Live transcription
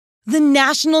The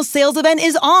national sales event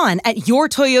is on at your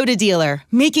Toyota dealer,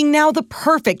 making now the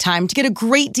perfect time to get a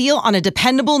great deal on a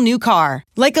dependable new car.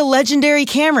 Like a legendary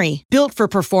Camry, built for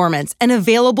performance and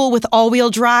available with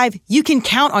all-wheel drive, you can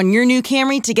count on your new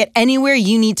Camry to get anywhere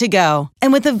you need to go.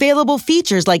 And with available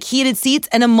features like heated seats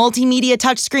and a multimedia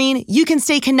touchscreen, you can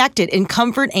stay connected in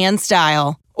comfort and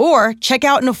style. Or check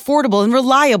out an affordable and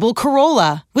reliable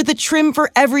Corolla with a trim for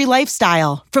every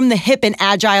lifestyle, from the hip and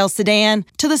agile sedan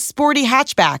to the sporty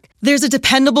hatchback. There's a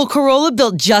dependable Corolla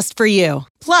built just for you.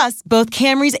 Plus, both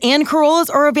Camrys and Corollas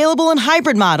are available in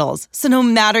hybrid models, so no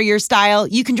matter your style,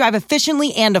 you can drive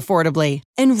efficiently and affordably.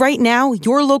 And right now,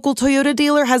 your local Toyota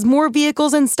dealer has more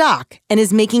vehicles in stock and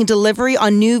is making delivery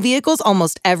on new vehicles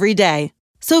almost every day.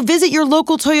 So visit your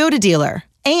local Toyota dealer.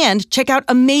 And check out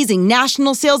amazing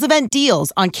national sales event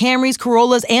deals on Camrys,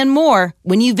 Corollas, and more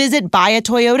when you visit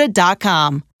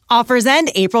buyatoyota.com. Offers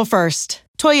end April 1st.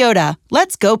 Toyota,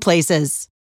 let's go places.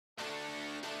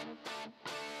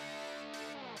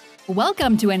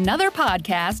 Welcome to another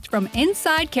podcast from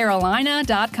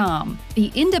InsideCarolina.com,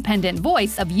 the independent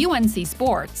voice of UNC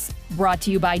Sports. Brought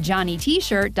to you by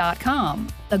JohnnyT-shirt.com,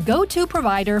 the go-to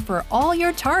provider for all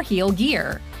your Tar Heel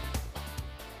gear.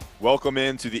 Welcome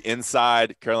into the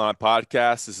Inside Carolina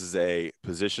podcast. This is a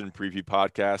position preview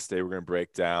podcast. Today we're going to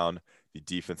break down the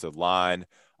defensive line.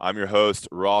 I'm your host,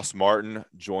 Ross Martin,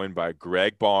 joined by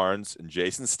Greg Barnes and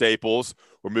Jason Staples.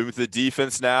 We're moving to the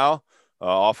defense now.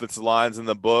 Offensive line's in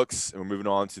the books, and we're moving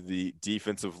on to the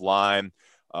defensive line,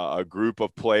 a group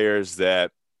of players that,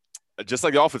 just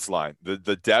like the offensive line,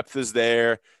 the depth is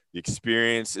there, the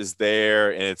experience is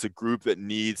there, and it's a group that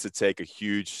needs to take a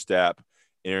huge step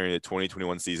entering the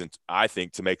 2021 season. I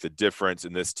think to make the difference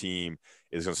in this team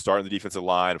is going to start in the defensive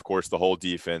line, of course, the whole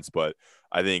defense, but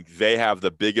I think they have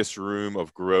the biggest room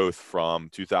of growth from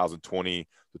 2020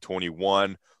 to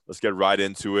 21. Let's get right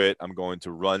into it. I'm going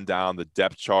to run down the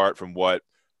depth chart from what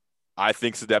I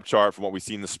think is the depth chart from what we've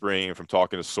seen in the spring and from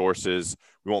talking to sources.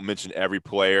 We won't mention every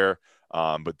player,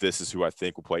 but this is who I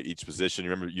think will play each position.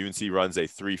 Remember, UNC runs a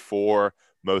 3-4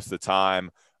 most of the time.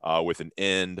 With an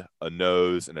end, a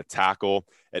nose, and a tackle.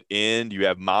 At end, you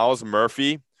have Myles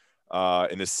Murphy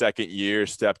in his second year,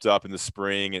 stepped up in the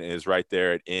spring and is right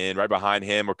there at end. Right behind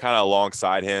him, or kind of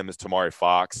alongside him, is Tamari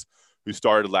Fox, who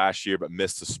started last year but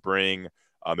missed the spring.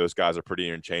 Those guys are pretty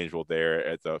interchangeable there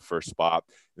at the first spot.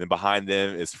 And then behind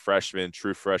them is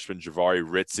true freshman Jahvaree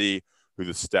Ritzie, who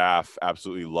the staff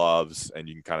absolutely loves, and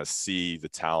you can kind of see the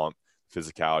talent,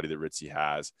 physicality that Ritzie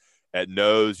has. At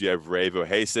nose, you have Ray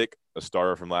Vohasek, a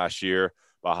starter from last year.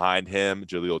 Behind him,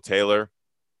 Jaleel Taylor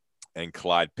and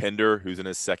Clyde Pender, who's in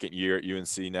his second year at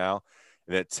UNC now.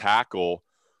 And at tackle,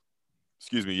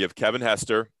 you have Kevin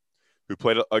Hester, who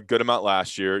played a good amount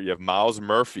last year. You have Myles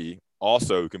Murphy,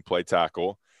 also who can play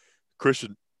tackle.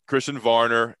 Christian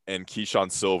Varner and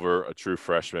Keyshawn Silver, a true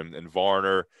freshman. And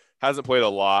Varner hasn't played a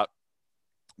lot,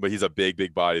 but he's a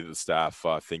big body that the staff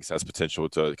thinks has potential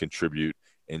to contribute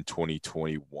in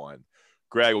 2021.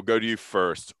 Greg, we'll go to you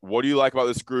first. What do you like about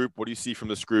this group? What do you see from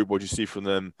this group? What do you see from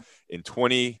them in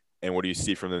 20? And what do you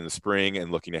see from them in the spring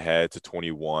and looking ahead to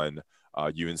 21,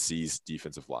 UNC's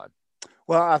defensive line?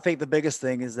 Well, I think the biggest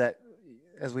thing is that,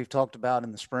 as we've talked about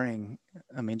in the spring,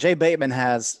 I mean, Jay Bateman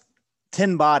has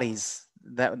 10 bodies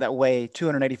that weigh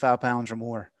 285 pounds or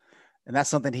more. And that's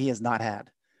something he has not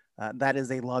had. That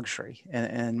is a luxury.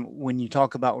 And when you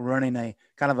talk about running a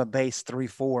kind of a base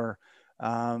 3-4,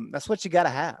 that's what you got to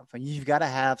have. You've got to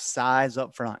have size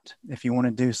up front if you want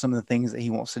to do some of the things that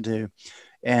he wants to do.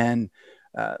 And,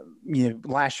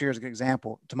 last year is a good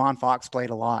example. Tamon Fox played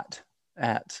a lot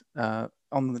on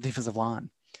the defensive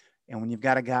line. And when you've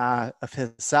got a guy of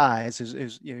his size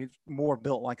who's more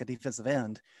built like a defensive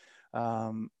end,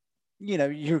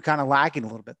 you're kind of lacking a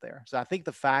little bit there. So I think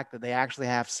the fact that they actually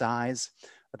have size,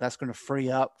 that's going to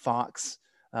free up Fox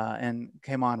and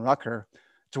Kamon Rucker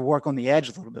to work on the edge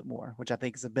a little bit more, which I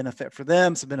think is a benefit for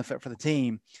them. It's a benefit for the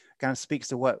team. Kind of speaks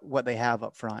to what they have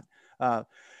up front.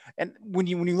 And when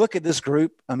you look at this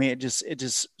group, I mean, it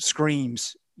just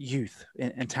screams youth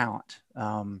and talent.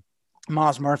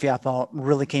 Myles Murphy, I thought,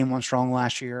 really came on strong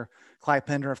last year. Clyde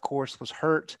Pender, of course, was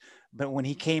hurt, but when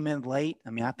he came in late,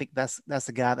 I mean, I think that's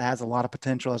the guy that has a lot of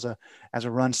potential as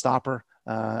a run stopper.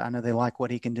 I know they like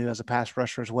what he can do as a pass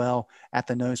rusher as well at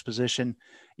the nose position.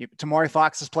 Tamari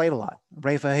Fox has played a lot.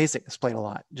 Ray Vohasek has played a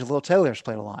lot. Jaleel Taylor has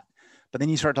played a lot. But then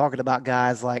you start talking about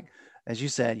guys like, as you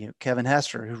said, Kevin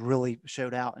Hester, who really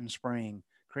showed out in spring,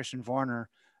 Christian Varner,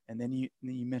 and then you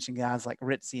mentioned guys like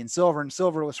Ritzie and Silver. And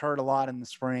Silver was hurt a lot in the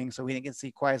spring, so we didn't get to see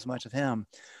quite as much of him.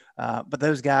 But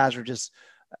those guys are just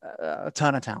a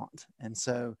ton of talent. And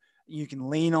so, you can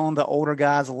lean on the older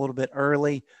guys a little bit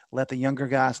early, let the younger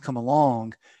guys come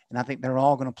along. And I think they're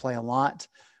all going to play a lot.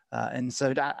 And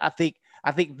so I think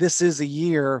this is a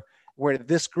year where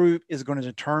this group is going to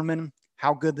determine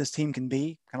how good this team can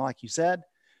be, kind of like you said.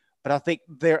 But I think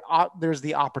there's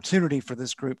the opportunity for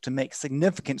this group to make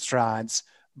significant strides,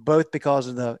 both because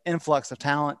of the influx of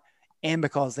talent and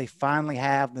because they finally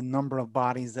have the number of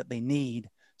bodies that they need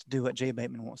to do what Jay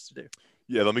Bateman wants to do.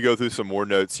 Yeah, let me go through some more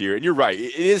notes here. And you're right,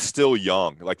 it is still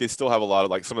young. Like, they still have a lot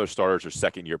of, like, some of their starters are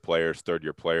second-year players,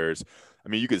 third-year players. I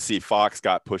mean, you can see Fox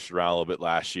got pushed around a little bit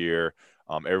last year.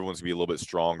 Everyone's going to be a little bit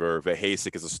stronger.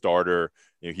 Vahasek is a starter.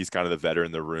 He's kind of the veteran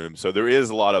in the room. So there is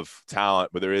a lot of talent,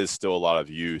 but there is still a lot of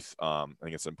youth. I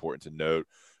think it's important to note.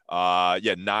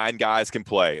 9 guys can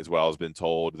play, as well as been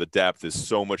told. The depth is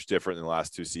so much different than the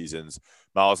last 2 seasons.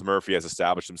 Myles Murphy has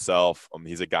established himself.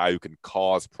 He's a guy who can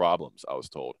cause problems, I was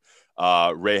told.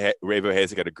 Ray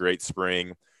Vahasek had a great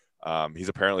spring. He's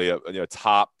apparently a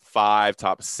top 5,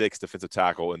 top 6 defensive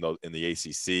tackle in the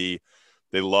ACC.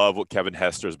 They love what Kevin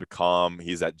Hester has become.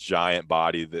 He's that giant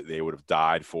body that they would have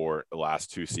died for the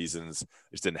last 2 seasons.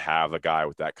 Just didn't have a guy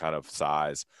with that kind of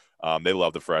size. They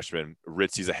love the freshman.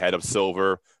 Ritzy's ahead of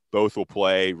Silver. Both will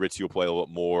play. Ritzy will play a little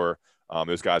bit more.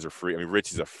 Those guys are free. I mean,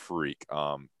 Ritzy's a freak.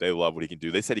 They love what he can do.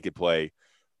 They said he could play.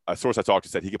 A source I talked to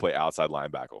said he could play outside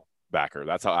linebacker.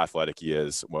 That's how athletic he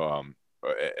is.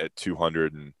 At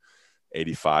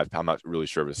 285. I'm not really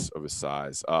sure of his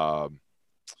size.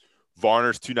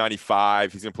 Varner's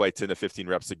 295. He's going to play 10 to 15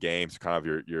 reps a game. So kind of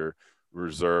your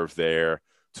reserve there.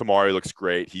 Tamari looks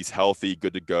great. He's healthy,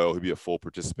 good to go. He'll be a full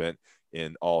participant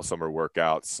in all summer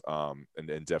workouts,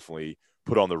 and definitely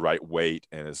put on the right weight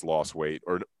and has lost weight,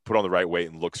 or put on the right weight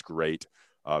and looks great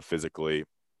physically.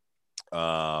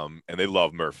 And they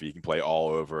love Murphy. He can play all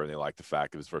over, and they like the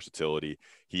fact of his versatility.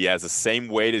 He has the same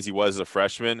weight as he was as a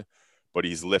freshman, but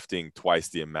he's lifting twice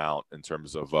the amount in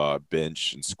terms of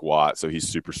bench and squat. So he's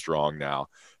super strong now.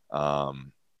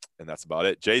 And that's about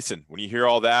it. Jason, when you hear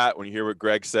all that, when you hear what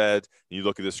Greg said, and you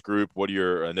look at this group, what are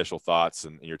your initial thoughts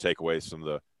and your takeaways from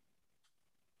the?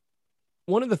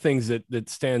 One of the things that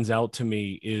stands out to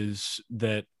me is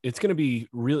that it's going to be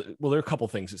really, well, there are a couple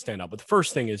things that stand out, but the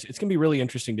first thing is it's going to be really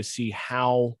interesting to see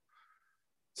how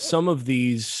some of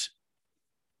these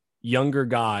younger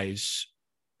guys,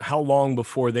 how long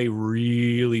before they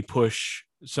really push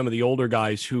some of the older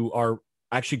guys who are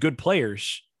actually good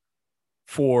players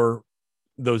for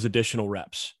those additional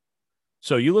reps.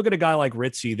 So you look at a guy like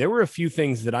Ritzy, there were a few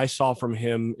things that I saw from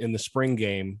him in the spring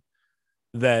game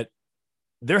that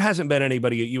there hasn't been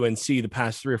anybody at UNC the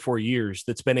past 3 or 4 years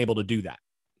that's been able to do that.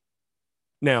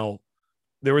 Now,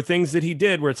 there were things that he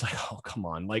did where it's like, oh, come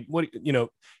on. Like, what,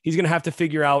 he's going to have to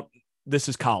figure out this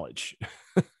is college.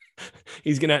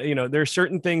 He's going to, there are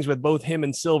certain things with both him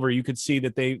and Silver. You could see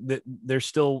that they were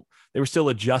still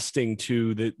adjusting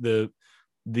to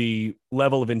the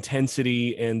level of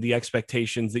intensity and the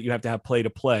expectations that you have to have play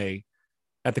to play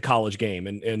at the college game.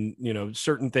 And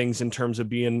certain things in terms of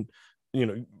being,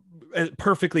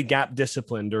 perfectly gap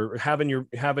disciplined or having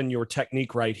your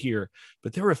technique right here.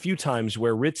 But there were a few times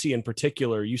where Ritzy in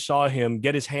particular, you saw him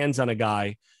get his hands on a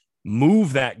guy,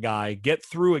 move that guy, get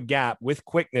through a gap with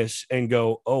quickness and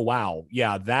go, oh, wow.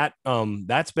 Yeah,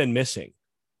 that's been missing.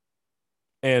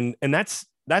 And that's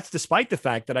despite the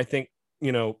fact that I think,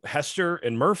 Hester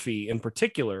and Murphy in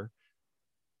particular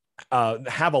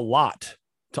have a lot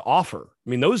to offer. I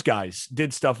mean, those guys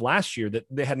did stuff last year that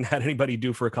they hadn't had anybody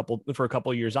do for a couple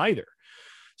of years either.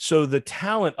 So the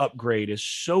talent upgrade is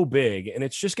so big, and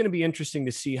it's just going to be interesting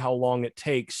to see how long it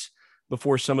takes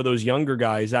before some of those younger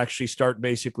guys actually start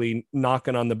basically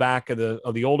knocking on the back of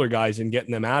the older guys and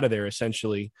getting them out of there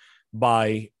essentially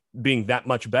by being that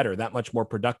much better, that much more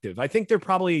productive. I think they're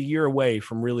probably a year away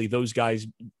from really those guys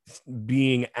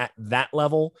being at that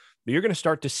level, but you're going to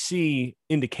start to see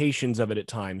indications of it at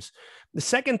times. The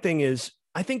second thing is,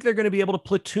 I think they're going to be able to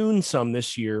platoon some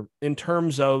this year in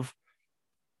terms of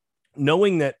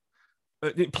knowing that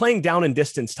playing down and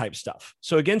distance type stuff.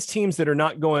 So against teams that are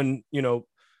not going,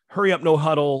 hurry up, no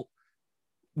huddle,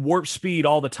 warp speed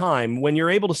all the time, when you're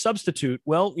able to substitute,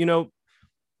 well,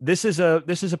 this is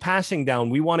a passing down.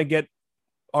 We want to get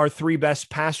our 3 best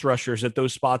pass rushers at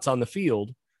those spots on the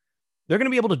field. They're going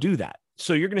to be able to do that.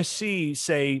 So you're going to see,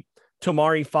 say,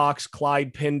 Tamari Fox,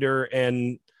 Clyde Pinder,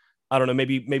 and I don't know,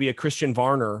 maybe a Christian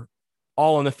Varner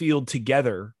all on the field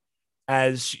together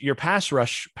as your pass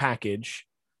rush package.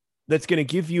 That's going to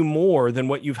give you more than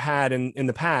what you've had in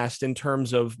the past in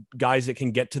terms of guys that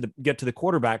can get to the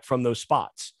quarterback from those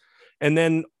spots. And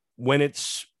then when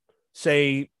it's,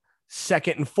 say,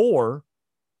 2nd and 4,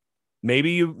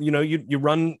 maybe you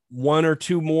run one or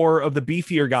two more of the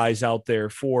beefier guys out there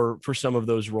for some of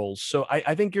those roles. So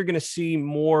I think you're going to see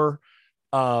more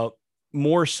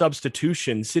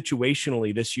substitution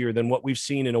situationally this year than what we've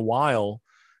seen in a while,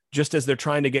 just as they're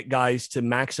trying to get guys to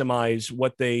maximize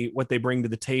what they bring to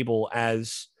the table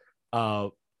as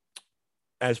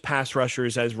pass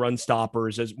rushers, as run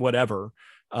stoppers, as whatever.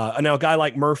 Now a guy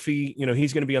like Murphy,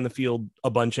 he's going to be on the field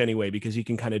a bunch anyway, because he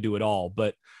can kind of do it all.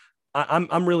 But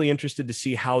I'm really interested to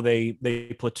see how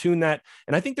they platoon that.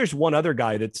 And I think there's one other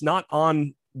guy that's not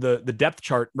on the depth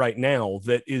chart right now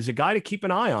that is a guy to keep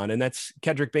an eye on, and that's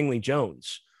Kedrick Bingley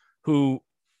Jones, who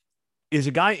is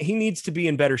a guy, he needs to be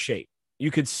in better shape.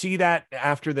 You could see that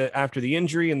after the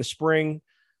injury in the spring.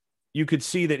 You could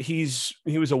see that he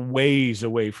was a ways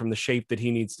away from the shape that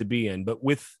he needs to be in. But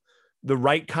with the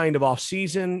right kind of off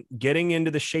season, getting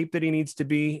into the shape that he needs to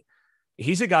be,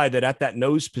 he's a guy that at that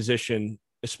nose position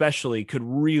especially could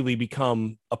really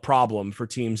become a problem for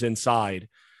teams inside.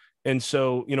 And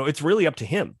so, it's really up to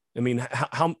him. I mean,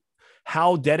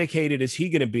 how dedicated is he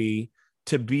going to be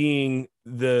to being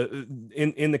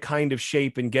in the kind of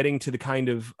shape and getting to the kind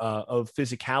of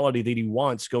physicality that he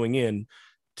wants going in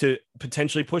to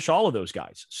potentially push all of those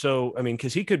guys. So, I mean,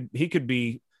 cause he could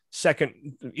be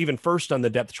second, even first on the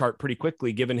depth chart pretty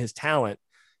quickly, given his talent.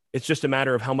 It's just a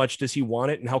matter of how much does he want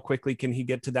it and how quickly can he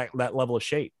get to that level of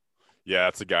shape. Yeah,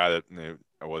 that's a guy that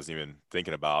I wasn't even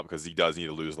thinking about, because he does need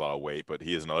to lose a lot of weight, but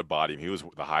he is another body. He was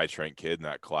the high trained kid in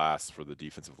that class for the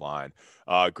defensive line.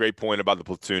 Great point about the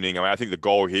platooning. I mean, I think the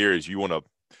goal here is you want to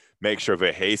make sure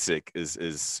Vahasik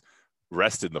is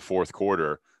rested in the fourth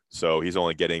quarter. So he's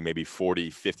only getting maybe 40,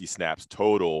 50 snaps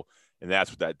total. And that's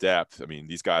with that depth. I mean,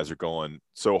 these guys are going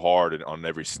so hard on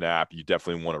every snap. You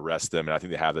definitely want to rest them. And I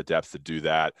think they have the depth to do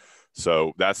that.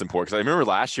 So that's important. Because I remember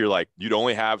last year, like you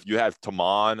have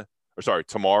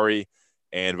Tamari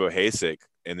and Vahasik,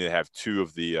 and they have two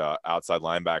of the outside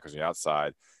linebackers on the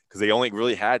outside, because they only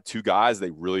really had two guys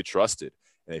they really trusted.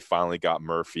 And they finally got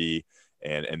Murphy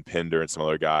and Pinder and some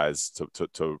other guys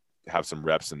to have some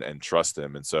reps and trust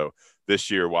them. And so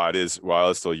this year, while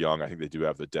it's still young, I think they do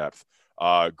have the depth.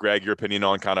 Greg, your opinion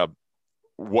on kind of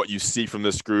what you see from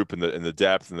this group and the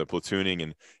depth and the platooning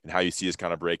and how you see us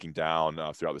kind of breaking down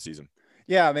throughout the season?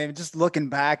 Yeah, I mean, just looking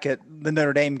back at the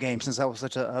Notre Dame game, since that was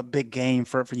such a big game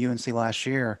for UNC last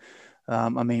year. I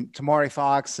mean, Tamari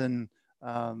Fox and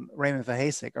Raymond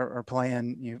Vahasik are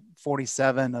playing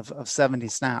 47 of 70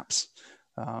 snaps.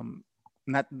 And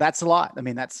that's a lot. I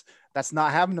mean, that's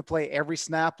not having to play every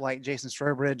snap like Jason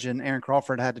Strowbridge and Aaron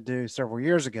Crawford had to do several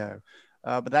years ago.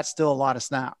 But that's still a lot of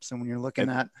snaps. And when you're looking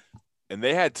at – And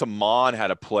they had Taman had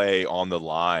to play on the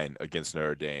line against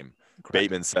Notre Dame. Correct.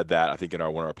 Bateman said that, I think, in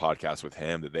one of our podcasts with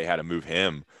him, that they had to move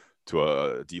him to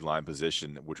a D-line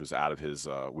position, which was out of his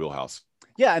wheelhouse.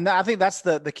 Yeah, and I think that's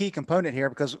the key component here,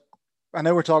 because I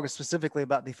know we're talking specifically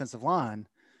about defensive line,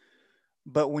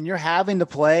 but when you're having to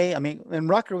play – I mean, and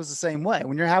Rucker was the same way.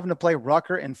 When you're having to play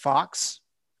Rucker and Fox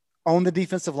on the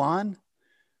defensive line,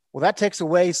 well, that takes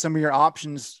away some of your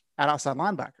options at outside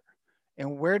linebacker.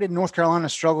 And where did North Carolina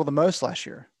struggle the most last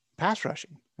year? Pass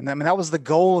rushing. And I mean, that was the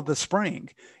goal of the spring.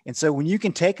 And so when you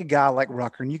can take a guy like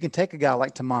Rucker and you can take a guy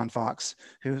like Taman Fox,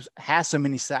 who has so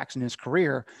many sacks in his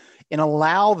career, and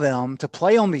allow them to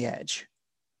play on the edge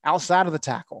outside of the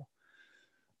tackle,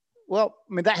 well,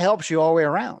 I mean, that helps you all the way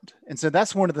around. And so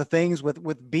that's one of the things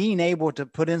with being able to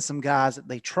put in some guys that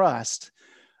they trust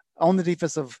on the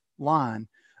defensive line.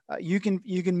 You can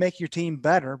make your team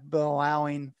better by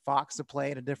allowing Fox to play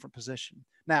at a different position.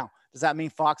 Now, does that mean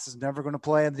Fox is never going to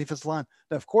play on the defensive line?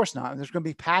 No, of course not. There's going to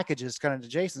be packages, kind of to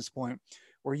Jason's point,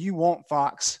 where you want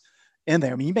Fox in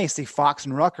there. I mean, you may see Fox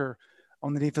and Rucker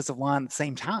on the defensive line at the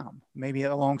same time, maybe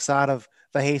alongside of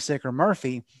Vahasik or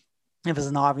Murphy, if it's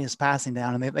an obvious passing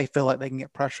down and they feel like they can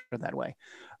get pressure that way.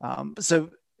 So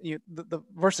the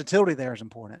versatility there is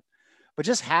important. But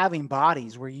just having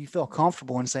bodies where you feel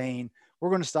comfortable in saying, we're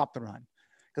going to stop the run.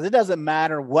 Because it doesn't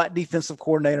matter what defensive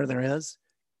coordinator there is.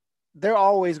 They're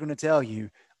always going to tell you,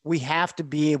 we have to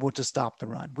be able to stop the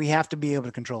run. We have to be able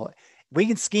to control it. We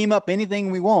can scheme up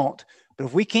anything we want, but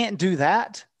if we can't do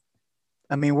that,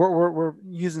 I mean, we're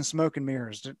using smoke and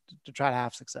mirrors to try to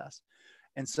have success.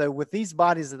 And so with these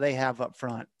bodies that they have up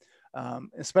front,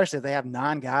 especially if they have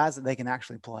 9 guys that they can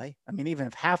actually play, I mean, even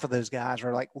if half of those guys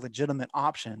are like legitimate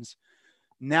options,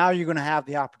 now you're going to have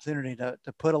the opportunity to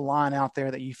put a line out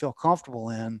there that you feel comfortable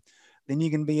in. Then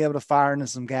you can be able to fire into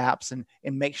some gaps and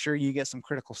make sure you get some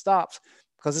critical stops,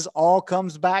 because this all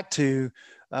comes back to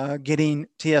getting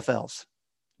TFLs,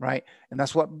 right? And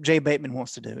that's what Jay Bateman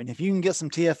wants to do. And if you can get some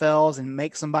TFLs and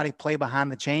make somebody play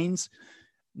behind the chains,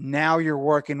 Now you're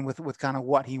working with kind of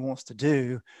what he wants to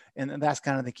do. And that's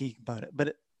kind of the key component.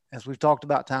 But as we've talked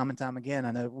about time and time again,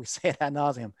 I know we say it ad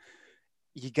nauseum,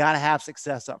 you got to have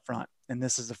success up front. And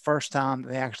this is the first time that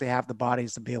they actually have the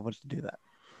bodies to be able to do that.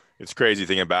 It's crazy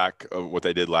thinking back of what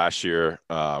they did last year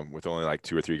with only like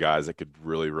 2 or 3 guys that could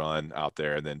really run out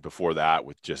there. And then before that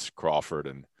with just Crawford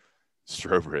and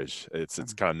Strobridge, it's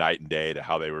kind of night and day to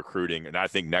how they were recruiting. And I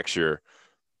think next year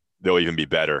they'll even be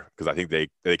better because I think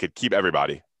they could keep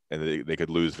everybody and they could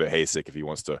lose Vahasek if he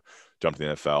wants to jump to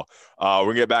the NFL. We're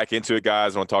going to get back into it,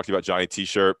 guys. I want to talk to you about Johnny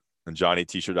T-Shirt and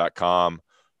JohnnyT-shirt.com,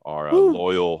 our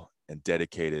loyal and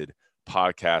dedicated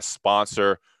podcast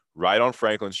sponsor right on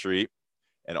Franklin Street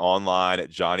and online at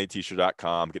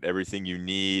JohnnyT-shirt.com. Get everything you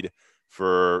need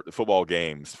for the football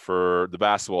games, for the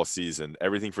basketball season,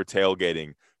 everything for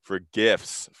tailgating, for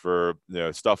gifts, for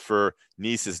stuff for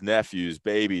nieces, nephews,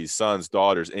 babies, sons,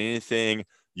 daughters, anything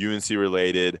UNC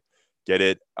related. Get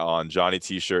it on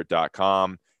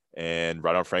JohnnyT-shirt.com and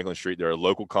right on Franklin Street. They're a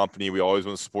local company. We always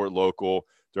want to support local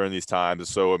during these times.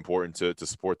 It's so important to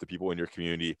support the people in your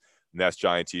community. And that's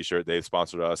Johnny T-Shirt. They've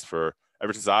sponsored us for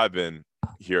ever since I've been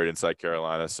here at Inside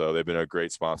Carolina. So they've been a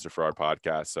great sponsor for our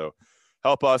podcast. So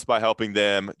help us by helping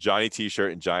them. Johnny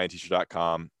T-Shirt and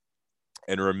JohnnyT-shirt.com.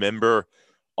 And remember,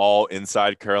 all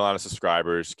Inside Carolina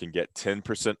subscribers can get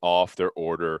 10% off their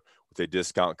order with a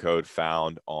discount code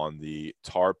found on the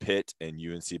Tar Pit and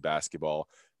UNC basketball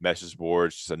message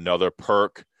boards. Just another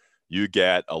perk you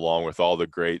get along with all the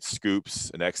great scoops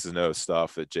and X's and O's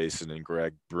stuff that Jason and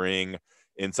Greg bring.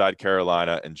 Inside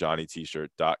Carolina and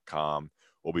JohnnyT-shirt.com.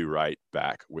 We'll be right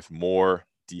back with more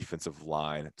defensive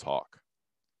line talk.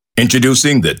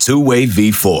 Introducing the Two-Way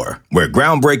V4, where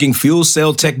groundbreaking fuel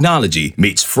cell technology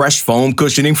meets fresh foam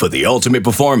cushioning for the ultimate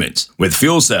performance. With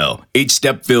fuel cell, each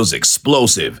step feels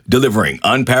explosive, delivering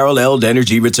unparalleled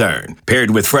energy return.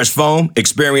 Paired with fresh foam,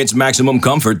 experience maximum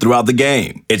comfort throughout the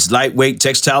game. Its lightweight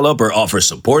textile upper offers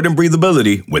support and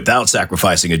breathability without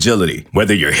sacrificing agility.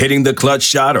 Whether you're hitting the clutch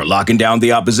shot or locking down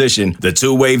the opposition, the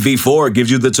Two-Way V4 gives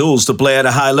you the tools to play at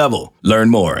a high level. Learn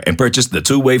more and purchase the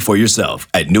Two-Way for yourself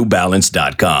at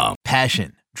NewBalance.com.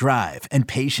 Passion, drive, and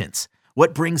patience.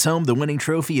 What brings home the winning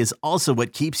trophy is also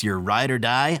what keeps your ride or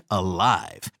die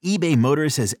alive. eBay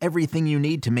Motors has everything you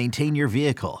need to maintain your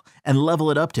vehicle and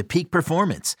level it up to peak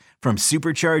performance, from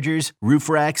superchargers, roof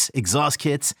racks, exhaust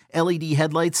kits, LED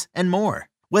headlights, and more.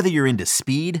 Whether you're into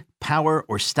speed, power,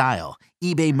 or style,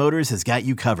 eBay Motors has got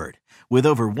you covered. With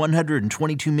over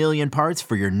 122 million parts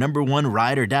for your number one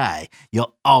ride or die,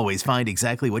 you'll always find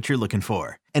exactly what you're looking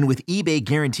for. And with eBay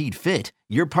Guaranteed Fit,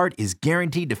 your part is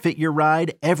guaranteed to fit your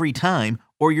ride every time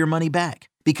or your money back.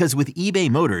 Because with eBay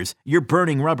Motors, you're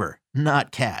burning rubber,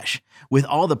 not cash. With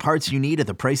all the parts you need at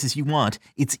the prices you want,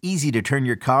 it's easy to turn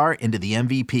your car into the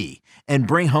MVP and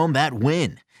bring home that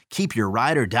win. Keep your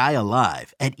ride or die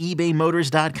alive at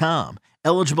ebaymotors.com.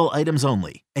 Eligible items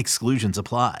only. Exclusions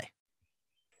apply.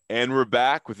 And we're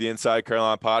back with the Inside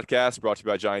Carolina podcast brought to you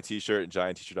by Johnny T-Shirt and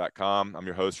JohnnyT-shirt.com. I'm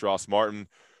your host, Ross Martin,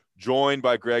 joined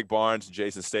by Greg Barnes and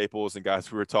Jason Staples. And guys,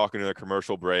 we were talking in a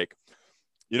commercial break.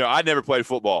 I'd never played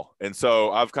football. And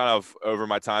so I've kind of, over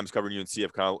my times covering UNC,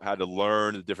 I've kind of had to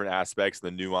learn the different aspects,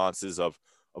 the nuances of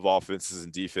offenses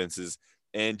and defenses.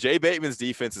 And Jay Bateman's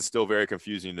defense is still very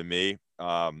confusing to me.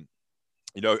 On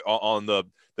the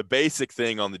basic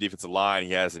thing on the defensive line,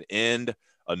 he has an end,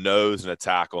 a nose, and a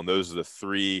tackle, and those are the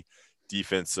 3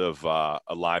 defensive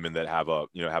linemen that have a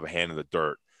hand in the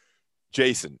dirt.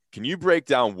 Jason, can you break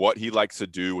down what he likes to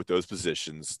do with those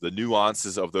positions, the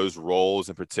nuances of those roles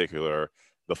in particular,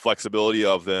 the flexibility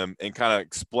of them, and kind of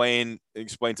explain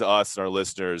to us and our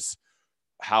listeners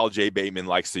how Jay Bateman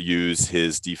likes to use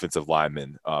his defensive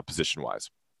linemen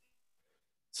position-wise?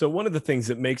 So one of the things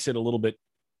that makes it a little bit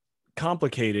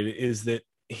complicated is that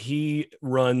he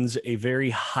runs a very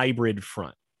hybrid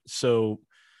front. So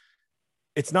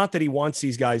it's not that he wants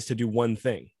these guys to do one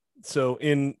thing. So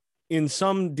in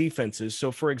some defenses,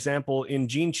 so for example, in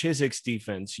Gene Chizik's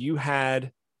defense, you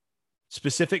had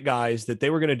specific guys that they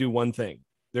were going to do one thing.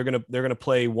 They're going to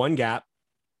play one gap,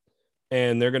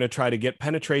 and they're going to try to get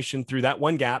penetration through that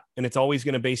one gap, and it's always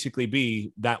going to basically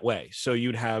be that way. So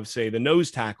you'd have, say, the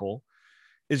nose tackle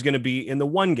is going to be in the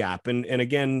one gap. And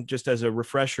again, just as a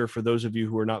refresher for those of you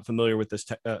who are not familiar with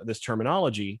this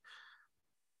terminology,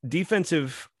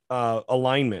 defensive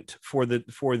alignment for the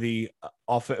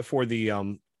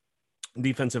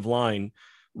defensive line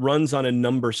runs on a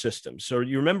number system. So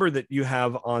you remember that you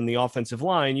have on the offensive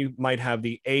line, you might have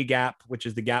the A gap, which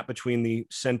is the gap between the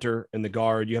center and the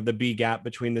guard. You have the B gap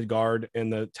between the guard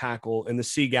and the tackle, and the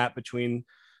C gap between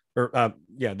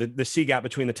the C gap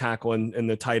between the tackle and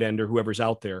the tight end or whoever's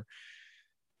out there.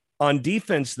 On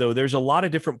defense, though, there's a lot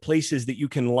of different places that you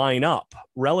can line up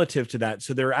relative to that.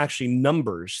 So there are actually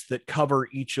numbers that cover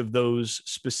each of those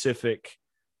specific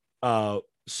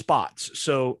spots.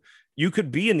 So you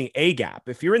could be in the A gap.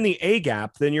 If you're in the A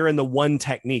gap, then you're in the one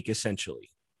technique,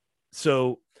 essentially.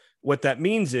 So what that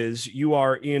means is you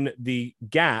are in the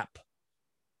gap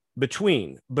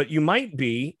between, but you might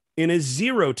be in a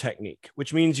zero technique,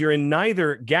 which means you're in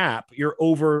neither gap. You're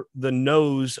over the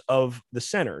nose of the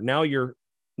center. Now you're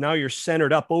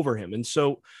centered up over him. And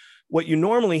so what you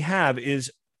normally have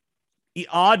is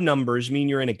odd numbers mean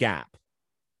you're in a gap.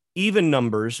 Even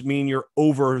numbers mean you're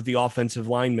over the offensive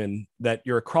lineman that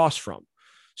you're across from.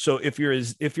 So if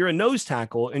you're a nose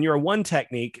tackle and you're a one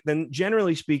technique, then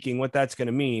generally speaking, what that's going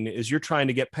to mean is you're trying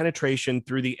to get penetration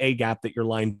through the A gap that you're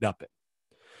lined up in.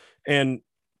 And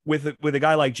with a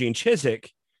guy like Gene Chizik,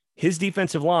 his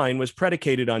defensive line was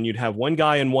predicated on you'd have one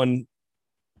guy in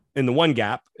the one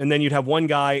gap, and then you'd have one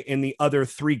guy in the other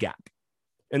three gap.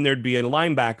 And there'd be a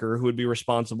linebacker who would be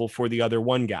responsible for the other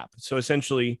one gap. So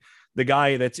essentially the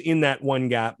guy that's in that one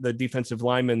gap, the defensive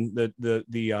lineman,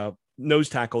 the nose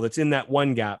tackle that's in that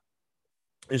one gap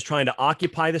is trying to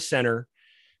occupy the center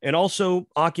and also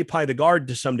occupy the guard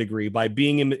to some degree by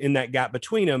being in that gap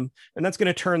between them. And that's going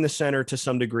to turn the center to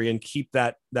some degree and keep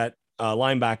that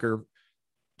linebacker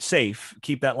safe,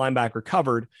 keep that linebacker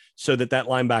covered so that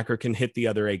linebacker can hit the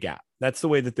other A gap. That's the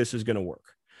way that this is going to work.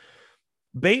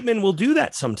 Bateman will do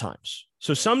that sometimes.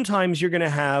 So sometimes you're going to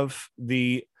have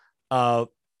the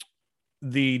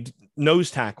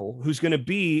nose tackle who's going to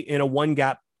be in a one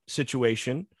gap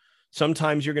situation.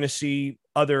 Sometimes you're going to see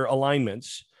other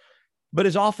alignments, but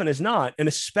as often as not, and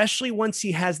especially once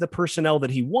he has the personnel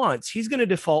that he wants, he's going to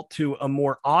default to a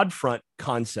more odd front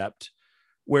concept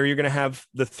where you're going to have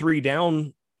the 3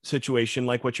 down situation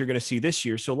like what you're going to see this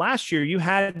year. So last year you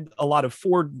had a lot of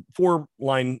four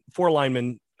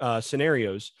lineman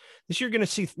scenarios. This year you're going to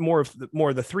see more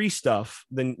of the 3 stuff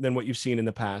than what you've seen in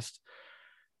the past.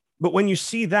 But when you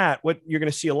see that, what you're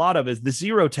going to see a lot of is the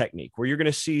zero technique, where you're going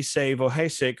to see, say,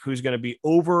 Vohasek, who's going to be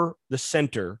over the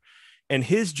center, and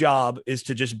his job is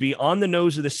to just be on the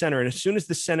nose of the center. And as soon as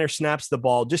the center snaps the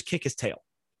ball, just kick his tail.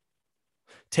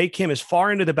 Take him as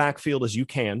far into the backfield as you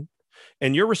can,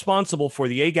 and you're responsible for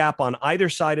the A gap on either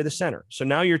side of the center. So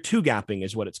now you're 2 gapping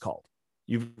is what it's called.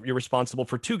 You're responsible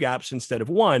for 2 gaps instead of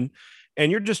 1,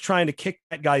 and you're just trying to kick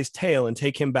that guy's tail and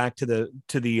take him back to the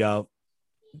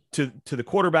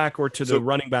quarterback or to the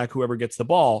running back, whoever gets the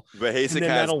ball. But Hasek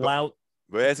has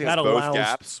both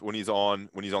gaps when he's on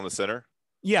the center.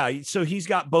 Yeah, so he's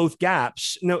got both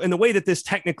gaps. No, and the way that this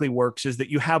technically works is that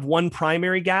you have one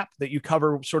primary gap that you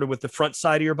cover sort of with the front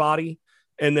side of your body,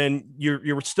 and then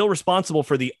you're still responsible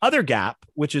for the other gap,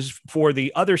 which is for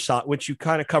the other side, which you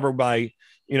kind of cover by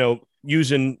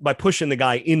pushing the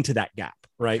guy into that gap,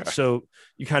 right? Okay. So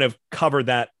you kind of cover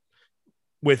that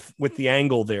with the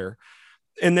angle there.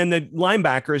 And then the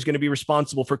linebacker is going to be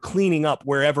responsible for cleaning up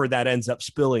wherever that ends up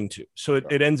spilling to. So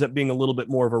it ends up being a little bit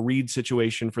more of a read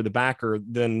situation for the backer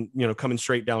than, coming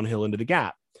straight downhill into the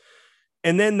gap.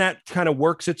 And then that kind of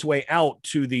works its way out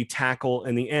to the tackle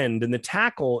and the end. And the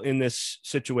tackle in this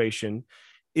situation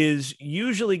is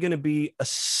usually going to be a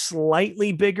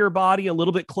slightly bigger body, a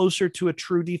little bit closer to a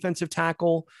true defensive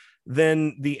tackle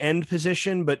than the end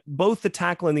position. But both the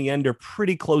tackle and the end are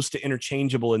pretty close to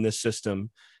interchangeable in this system.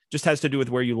 Just has to do with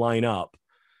where you line up,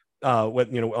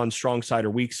 on strong side or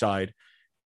weak side.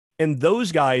 And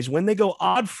those guys, when they go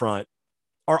odd front,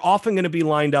 are often going to be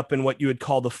lined up in what you would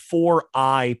call the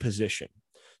 4-eye position.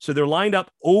 So they're lined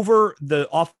up over the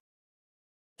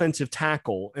offensive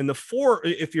tackle. And the 4,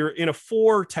 if you're in a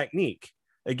 4 technique,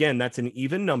 again, that's an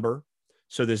even number.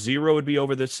 So the 0 would be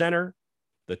over the center.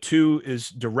 The 2 is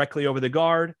directly over the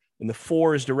guard. And the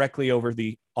 4 is directly over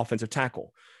the offensive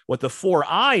tackle. What the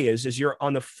 4-eye is you're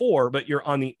on the 4, but you're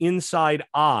on the inside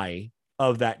eye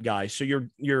of that guy. So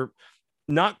you're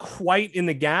not quite in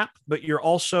the gap, but you're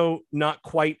also not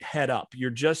quite head up. You're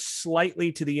just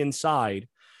slightly to the inside.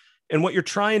 And what you're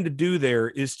trying to do there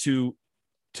is to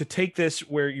take this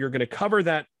where you're going to cover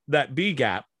that B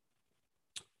gap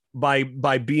by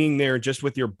being there just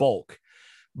with your bulk,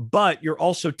 but you're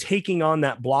also taking on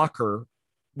that blocker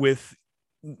with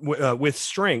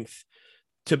strength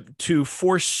to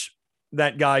force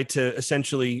that guy to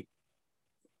essentially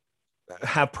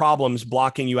have problems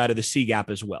blocking you out of the C gap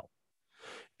as well.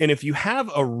 And if you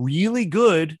have a really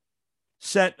good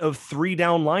set of 3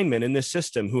 down linemen in this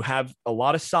system who have a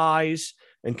lot of size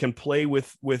and can play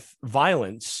with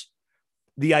violence,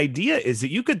 the idea is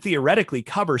that you could theoretically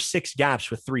cover 6 gaps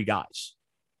with 3 guys.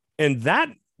 And that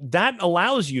that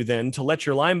allows you then to let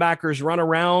your linebackers run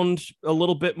around a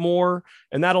little bit more.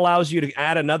 And that allows you to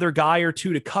add another guy or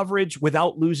two to coverage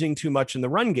without losing too much in the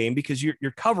run game, because you're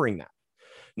covering that.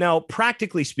 Now,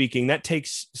 practically speaking, that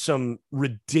takes some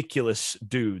ridiculous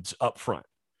dudes up front.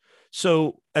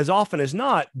 So as often as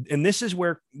not, and this is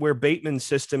where Bateman's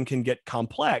system can get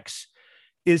complex,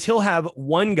 is he'll have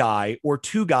one guy or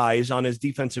two guys on his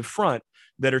defensive front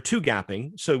that are two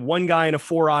gapping. So one guy in a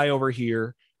 4-eye over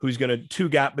here who's going to two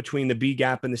gap between the B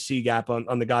gap and the C gap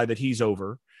on the guy that he's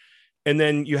over. And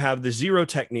then you have the zero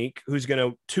technique who's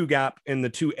going to two gap in the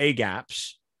two A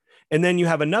gaps. And then you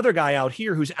have another guy out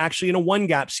here who's actually in a one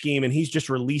gap scheme, and he's just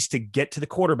released to get to the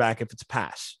quarterback if it's a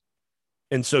pass.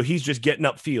 And so he's just getting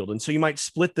upfield. And so you might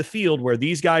split the field where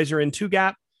these guys are in two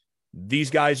gap, these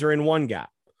guys are in one gap,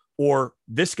 or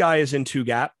this guy is in two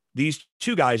gap, these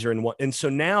two guys are in one. And so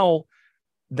now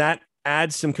that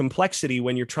adds some complexity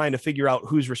when you're trying to figure out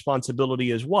whose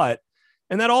responsibility is what.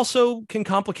 And that also can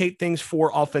complicate things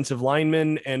for offensive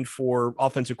linemen and for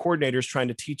offensive coordinators trying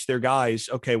to teach their guys,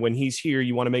 okay, when he's here,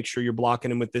 you want to make sure you're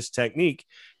blocking him with this technique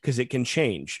because it can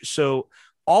change. So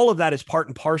all of that is part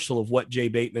and parcel of what Jay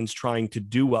Bateman's trying to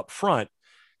do up front.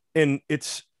 And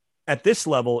it's at this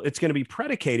level, it's going to be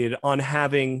predicated on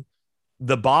having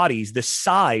the bodies, the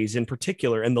size in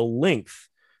particular, and the length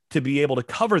to be able to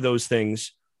cover those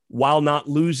things while not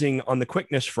losing on the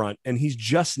quickness front. And he's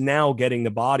just now getting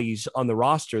the bodies on the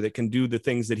roster that can do the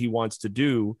things that he wants to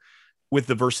do with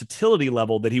the versatility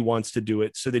level that he wants to do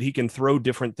it, so that he can throw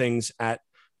different things at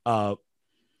the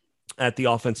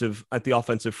offensive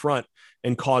front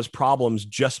and cause problems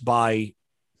just by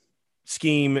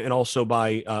scheme and also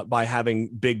by having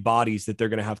big bodies that they're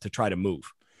going to have to try to move.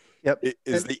 Yep.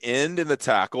 Is the end and the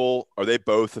tackle, are they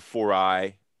both a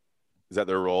 4-eye? Is that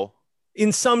their role?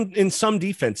 In some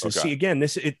defenses, Okay. See, again,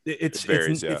 it's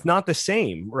varies, it's not the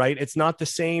same, right? It's not the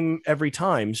same every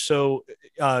time. So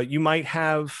you might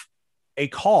have a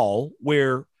call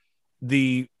where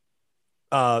the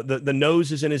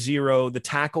nose is in a 0, the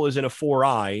tackle is in a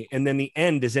 4-eye, and then the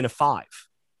end is in a 5.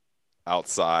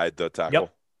 Outside the tackle?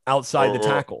 Yep, outside the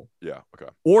tackle. Yeah,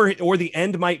 okay. Or the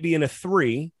end might be in a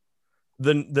 3,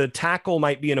 the tackle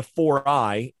might be in a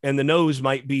 4-eye, and the nose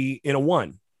might be in a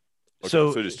 1. Okay,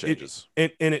 so it just changes.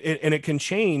 It can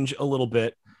change a little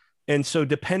bit. And so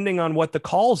depending on what the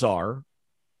calls are,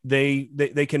 they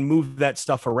can move that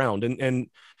stuff around. And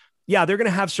yeah, they're going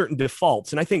to have certain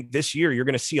defaults. And I think this year you're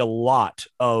going to see a lot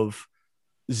of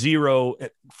 0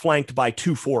 flanked by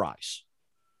 2 4-eyes,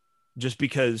 just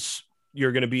because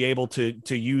you're going to be able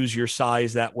to use your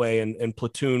size that way and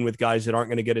platoon with guys that aren't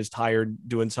going to get as tired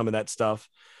doing some of that stuff.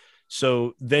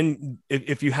 So then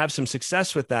if you have some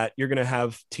success with that, you're going to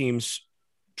have teams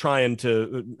trying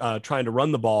to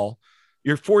run the ball.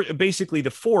 Basically the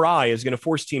 4-eye is going to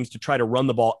force teams to try to run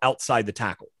the ball outside the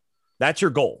tackle. That's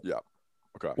your goal. Yeah.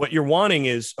 Okay. What you're wanting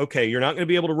is, okay, you're not going to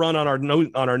be able to run on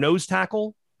our nose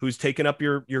tackle, who's taking up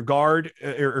your guard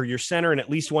or your center and at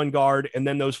least one guard. And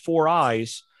then those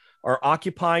 4-eyes are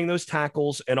occupying those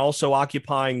tackles and also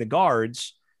occupying the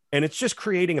guards. And it's just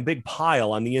creating a big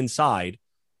pile on the inside.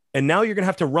 And now you're going to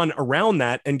have to run around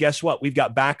that. And guess what? We've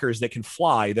got backers that can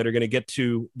fly that are going to get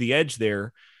to the edge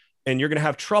there. And you're going to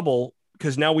have trouble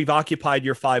because now we've occupied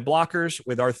your 5 blockers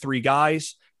with our 3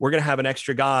 guys. We're going to have an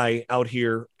extra guy out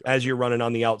here as you're running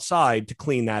on the outside to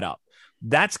clean that up.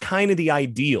 That's kind of the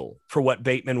ideal for what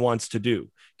Bateman wants to do.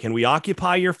 Can we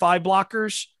occupy your 5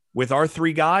 blockers with our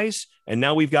 3 guys? And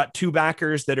now we've got 2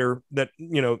 backers that are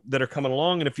coming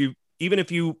along. And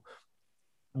if you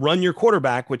run your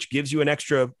quarterback, which gives you an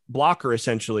extra blocker,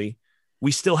 essentially,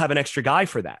 we still have an extra guy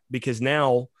for that, because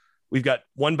now we've got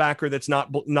one backer that's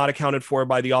not accounted for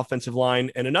by the offensive line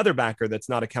and another backer that's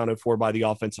not accounted for by the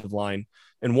offensive line.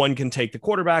 And one can take the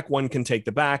quarterback, one can take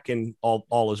the back, and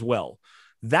all as well.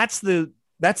 That's the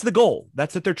goal.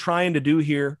 That's what they're trying to do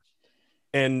here.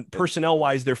 And personnel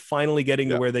wise, they're finally getting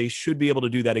to where they should be able to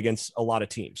do that against a lot of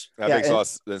teams. That makes a lot of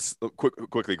sense.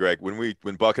 Quickly, Greg,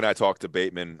 when Buck and I talked to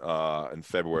Bateman in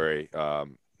February,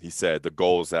 he said the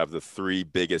goal is to have the 3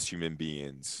 biggest human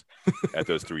beings at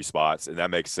those 3 spots. And that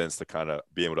makes sense to kind of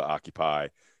be able to occupy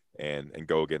and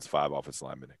go against 5 offensive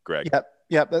linemen. Greg.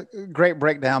 Yep. Great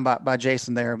breakdown by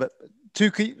Jason there, but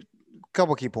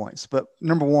couple key points. But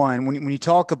number one, when you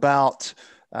talk about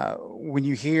when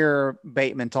you hear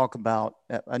Bateman talk about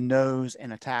a nose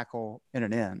and a tackle and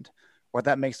an end, what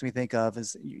that makes me think of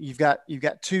is you've got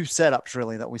 2 setups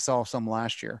really that we saw some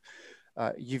last year.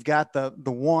 You've got the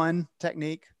 1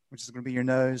 technique, which is going to be your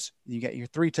nose. You got your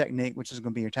 3 technique, which is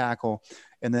going to be your tackle.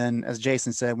 And then, as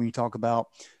Jason said, when you talk about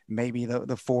maybe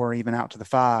the 4, even out to the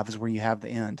 5 is where you have the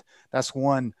end. That's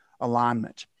one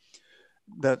alignment.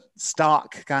 the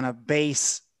stock kind of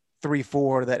base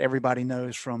 3-4 that everybody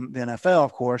knows from the NFL,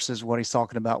 of course, is what he's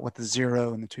talking about with the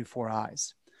 0 and the 2-4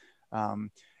 eyes.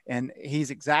 And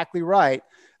he's exactly right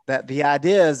that the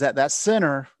idea is that that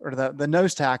center or the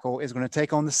nose tackle is going to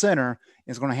take on the center,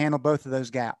 is going to handle both of those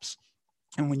gaps.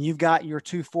 And when you've got your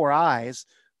 2-4 eyes,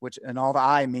 which, and all the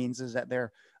eye means is that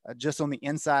they're just on the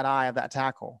inside eye of that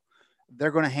tackle,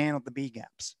 they're going to handle the B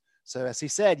gaps. So as he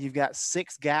said, you've got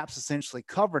 6 gaps essentially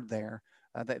covered there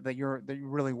that you're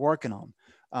really working on.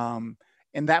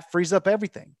 And that frees up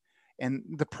everything. And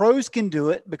the pros can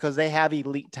do it because they have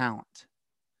elite talent.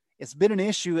 It's been an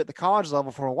issue at the college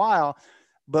level for a while,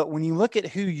 but when you look at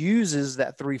who uses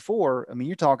that 3-4, I mean,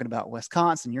 you're talking about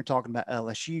Wisconsin, you're talking about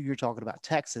LSU, you're talking about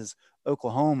Texas,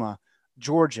 Oklahoma,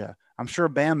 Georgia. I'm sure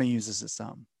Bama uses it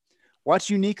some. What's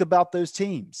unique about those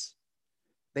teams?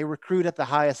 They recruit at the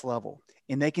highest level,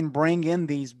 and they can bring in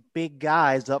these big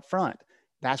guys up front.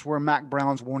 That's where Mack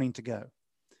Brown's wanting to go.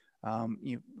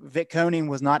 Vic Koenning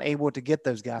was not able to get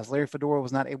those guys. Larry Fedora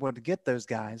was not able to get those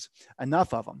guys,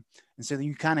 enough of them. And so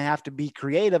you kind of have to be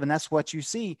creative. And that's what you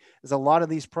see is a lot of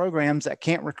these programs that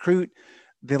can't recruit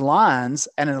the lines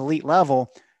at an elite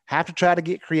level have to try to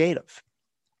get creative.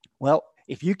 Well,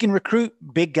 if you can recruit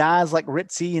big guys like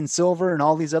Ritzy and Silver and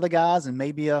all these other guys and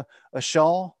maybe a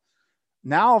Shaw,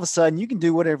 now all of a sudden you can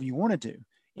do whatever you want to do.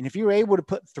 And if you're able to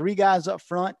put 3 guys up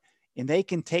front and they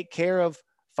can take care of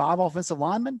 5 offensive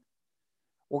linemen,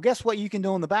 well, guess what you can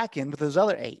do on the back end with those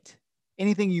other 8?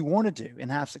 Anything you want to do and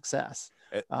have success.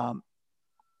 And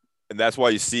that's why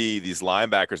you see these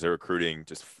linebackers they're recruiting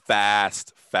just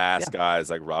fast guys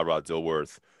like Rod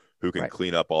Dilworth who can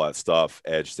clean up all that stuff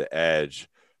edge to edge.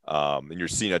 And you're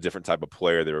seeing a different type of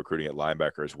player they're recruiting at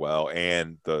linebacker as well.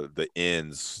 And the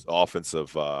ends,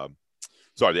 offensive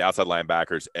the outside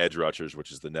linebackers, edge rushers,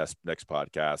 which is the next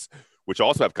podcast, which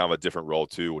also have kind of a different role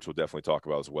too, which we'll definitely talk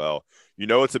about as well. You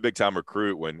know, it's a big time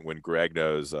recruit when Greg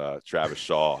knows Travis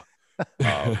Shaw,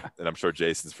 and I'm sure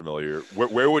Jason's familiar.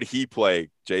 Where would he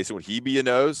play, Jason? Would he be a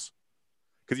nose?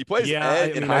 Because he plays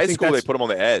in high school. They put him on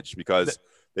the edge because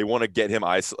they want to get him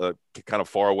kind of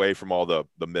far away from all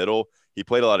the middle. He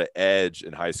played a lot of edge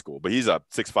in high school, but he's a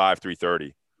 6'5",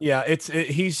 330. Yeah,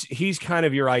 he's kind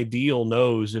of your ideal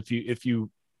nose if you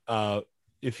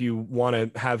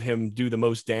want to have him do the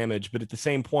most damage. But at the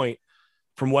same point,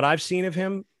 from what I've seen of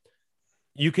him,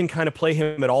 you can kind of play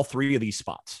him at all 3 of these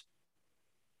spots,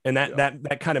 and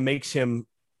that kind of makes him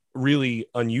really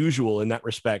unusual in that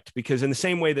respect. Because in the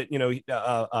same way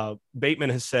that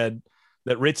Bateman has said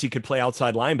that Ritzy could play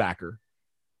outside linebacker,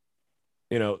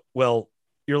 well,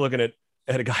 you're looking at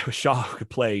a guy with Shaw who could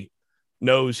play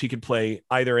nose, he could play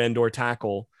either end or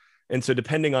tackle. And so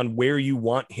depending on where you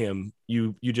want him,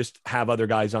 you just have other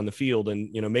guys on the field.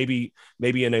 And, maybe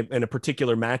in a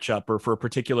particular matchup or for a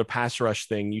particular pass rush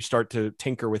thing, you start to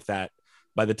tinker with that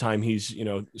by the time he's,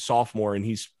 sophomore and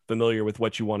he's familiar with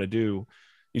what you want to do.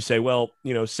 You say, well,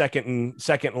 second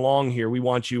and long here, we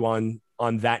want you on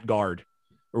that guard,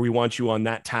 or we want you on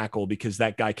that tackle because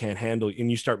that guy can't handle it.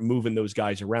 And you start moving those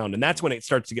guys around. And that's when it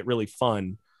starts to get really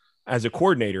fun as a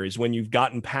coordinator, is when you've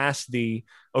gotten past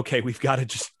okay, we've got to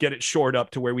just get it shored up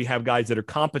to where we have guys that are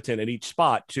competent at each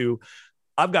spot, to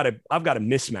I've got a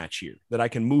mismatch here that I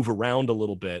can move around a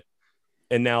little bit.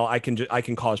 And now I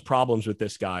can cause problems with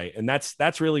this guy. And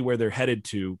that's really where they're headed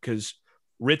to, because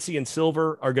Ritzy and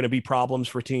Silver are going to be problems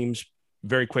for teams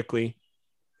very quickly.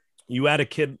 You add a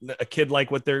kid like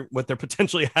what they're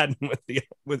potentially had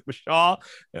with Shaw.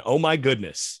 Oh my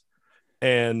goodness.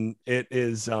 And it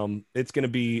is it's going to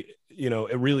be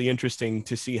really interesting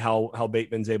to see how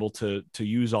Bateman's able to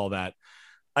use all that.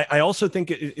 I also think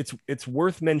it's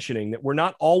worth mentioning that we're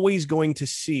not always going to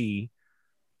see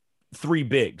 3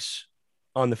 bigs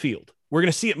on the field. We're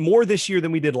going to see it more this year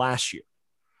than we did last year.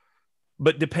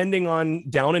 But depending on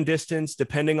down and distance,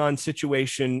 depending on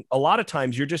situation, a lot of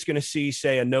times you're just going to see,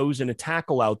 say, a nose and a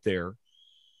tackle out there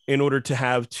in order to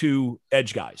have 2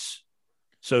 edge guys.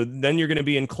 So then you're going to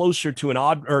be in closer to an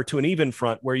odd or to an even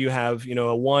front where you have,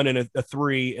 a 1 and a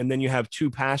 3, and then you have 2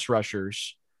 pass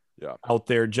rushers out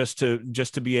there just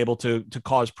to be able to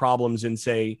cause problems in,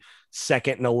 say,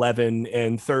 2nd and 11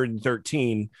 and 3rd and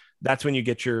 13. That's when you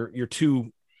get your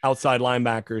 2 outside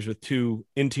linebackers with 2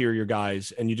 interior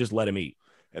guys, and you just let them eat.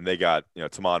 And they got,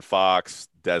 Tamon Fox,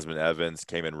 Desmond Evans,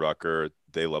 Kamen Rucker.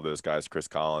 They love those guys. Chris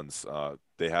Collins.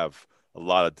 They have a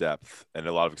lot of depth and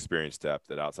a lot of experience depth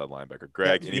at outside linebacker.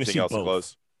 Greg, anything else to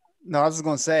close? No, I was just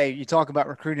going to say, you talk about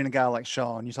recruiting a guy like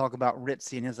Shaw, and you talk about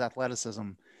Ritzy and his athleticism.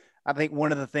 I think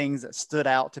one of the things that stood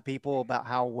out to people about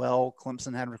how well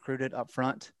Clemson had recruited up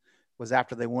front was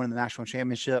after they won the national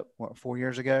championship, 4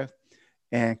 years ago.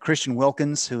 And Christian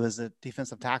Wilkins, who is a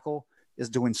defensive tackle, is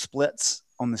doing splits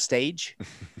on the stage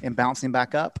and bouncing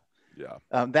back up.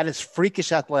 Yeah. That is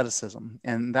freakish athleticism.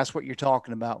 And that's what you're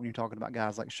talking about when you're talking about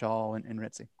guys like Shaw and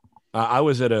Ritzy. I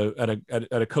was at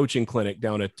a coaching clinic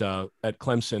down at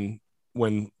Clemson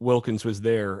when Wilkins was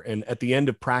there. And at the end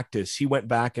of practice, he went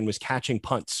back and was catching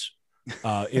punts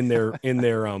in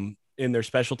their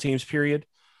special teams period.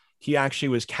 He actually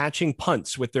was catching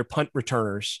punts with their punt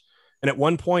returners. And at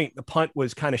one point, the punt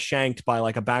was kind of shanked by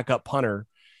like a backup punter.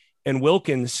 And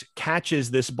Wilkins catches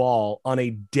this ball on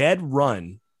a dead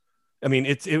run. I mean,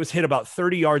 it was hit about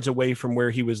 30 yards away from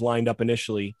where he was lined up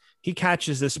initially. He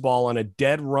catches this ball on a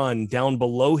dead run down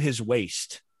below his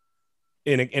waist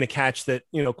in a catch that,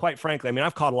 you know, quite frankly, I mean,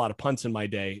 I've caught a lot of punts in my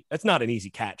day. That's not an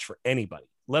easy catch for anybody,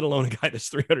 let alone a guy that's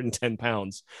 310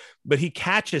 pounds. But he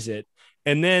catches it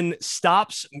and then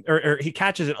stops, or he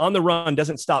catches it on the run,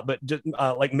 doesn't stop, but just,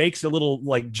 like makes a little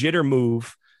like jitter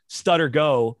move, stutter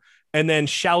go, and then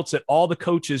shouts at all the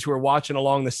coaches who are watching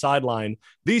along the sideline,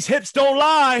 "These hips don't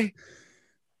lie."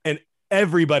 And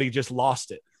everybody just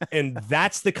lost it. And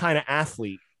that's the kind of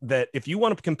athlete that if you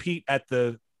want to compete at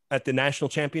the national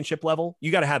championship level,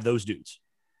 you got to have those dudes.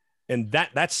 And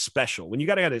that's special. When you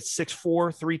got a guy that's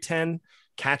 6'4", 310,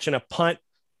 catching a punt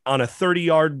on a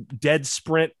 30-yard dead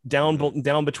sprint down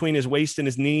between his waist and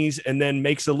his knees, and then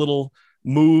makes a little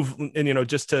move and, you know,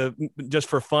 just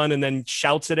for fun, and then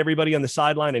shouts at everybody on the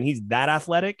sideline, and he's that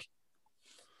athletic,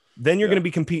 then you're going to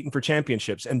be competing for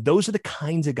championships. And those are the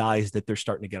kinds of guys that they're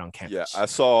starting to get on campus. Yeah, I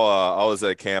saw I was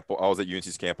at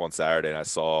UNC's camp on Saturday, and I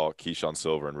saw Keyshawn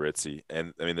Silver and Ritzy.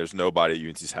 And I mean, there's nobody at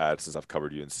UNC's had since I've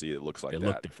covered UNC that looks like that. They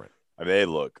look different. I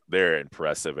mean, they're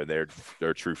impressive, and they're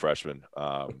true freshmen.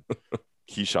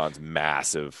 Keyshawn's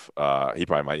massive. He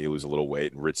probably might lose a little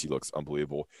weight, and Ritzy looks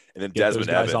unbelievable. And then Desmond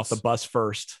Evans off the bus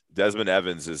first. Desmond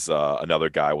Evans is another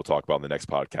guy we'll talk about in the next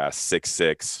podcast.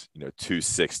 6'6",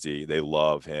 260. They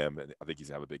love him, and I think he's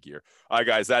gonna have a big year. All right,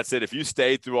 guys, that's it. If you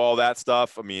stayed through all that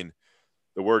stuff, I mean,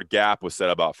 the word gap was said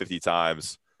about 50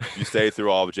 times. If you stayed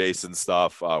through all of Jason's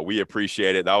stuff, we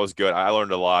appreciate it. That was good. I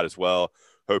learned a lot as well.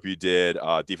 Hope you did.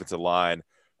 Defensive line.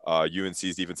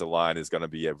 UNC's defensive line is going to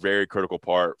be a very critical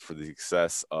part for the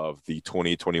success of the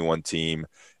 2021 team.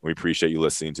 We appreciate you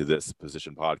listening to this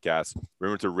position podcast.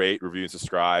 Remember to rate, review, and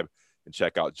subscribe, and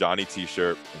check out Johnny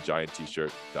T-Shirt and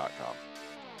JohnnyT-Shirt.com.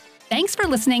 Thanks for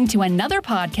listening to another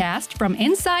podcast from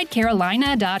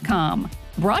InsideCarolina.com.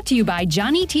 Brought to you by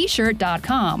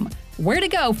JohnnyT-Shirt.com. Where to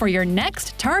go for your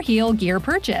next Tar Heel gear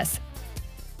purchase.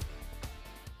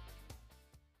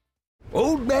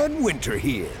 Old Man Winter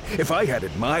here. If I had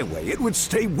it my way, it would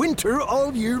stay winter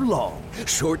all year long.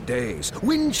 Short days,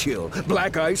 wind chill,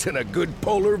 black ice, and a good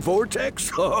polar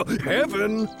vortex. Oh,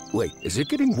 heaven. Wait, is it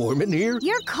getting warm in here?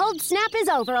 Your cold snap is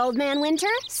over, Old Man Winter.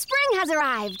 Spring has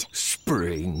arrived.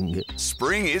 Spring.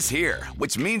 Spring is here,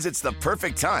 which means it's the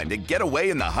perfect time to get away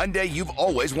in the Hyundai you've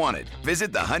always wanted.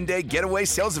 Visit the Hyundai Getaway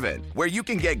Sales Event, where you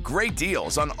can get great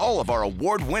deals on all of our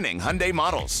award-winning Hyundai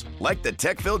models, like the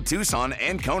tech-filled Tucson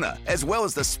and Kona, as well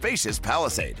as the spacious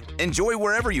Palisade. Enjoy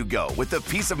wherever you go with the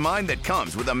peace of mind that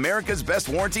comes with America's best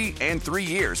warranty and 3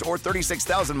 years or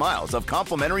 36,000 miles of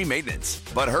complimentary maintenance.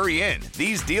 But hurry in,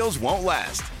 these deals won't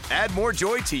last. Add more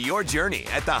joy to your journey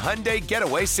at the Hyundai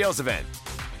Getaway Sales Event.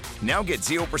 Now get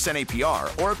 0%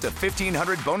 APR or up to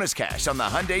 $1,500 bonus cash on the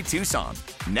Hyundai Tucson.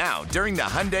 Now during the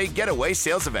Hyundai Getaway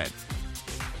Sales Event.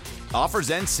 Offers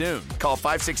end soon. Call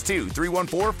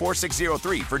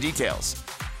 562-314-4603 for details.